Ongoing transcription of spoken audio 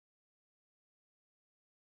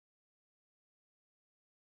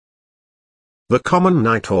The common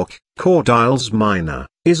nighthawk, Chordeiles minor,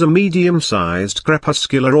 is a medium-sized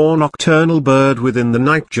crepuscular or nocturnal bird within the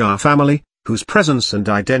nightjar family, whose presence and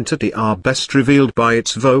identity are best revealed by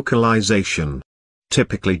its vocalization.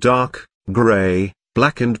 Typically dark, gray,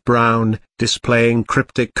 black and brown, displaying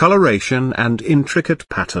cryptic coloration and intricate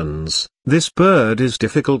patterns, this bird is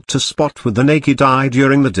difficult to spot with the naked eye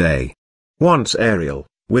during the day. Once aerial,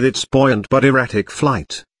 with its buoyant but erratic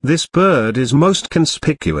flight, this bird is most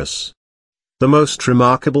conspicuous. The most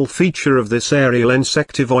remarkable feature of this aerial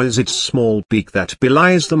insectivore is its small beak that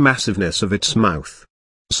belies the massiveness of its mouth.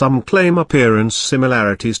 Some claim appearance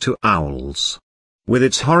similarities to owls. With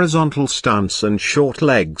its horizontal stance and short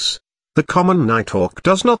legs, the common nighthawk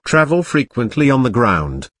does not travel frequently on the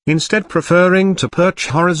ground, instead preferring to perch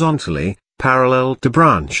horizontally, parallel to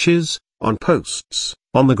branches, on posts,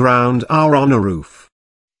 on the ground or on a roof.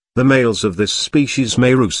 The males of this species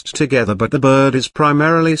may roost together, but the bird is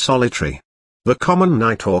primarily solitary. The common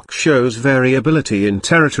nighthawk shows variability in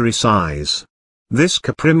territory size. This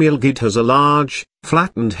caprimial has a large,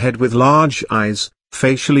 flattened head with large eyes.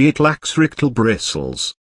 Facially it lacks rictal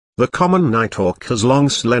bristles. The common nighthawk has long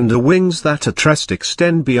slender wings that at rest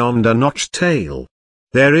extend beyond a notched tail.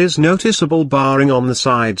 There is noticeable barring on the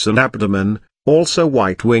sides and abdomen, also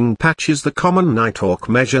white wing patches. The common nighthawk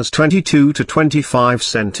measures 22 to 25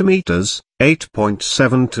 centimeters,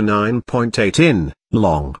 8.7 to 9.8 in,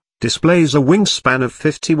 long, displays a wingspan of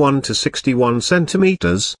 51 to 61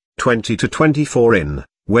 centimeters, 20 to 24 in,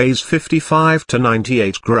 weighs 55 to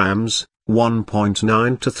 98 grams,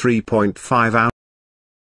 1.9 to 3.5 ounces.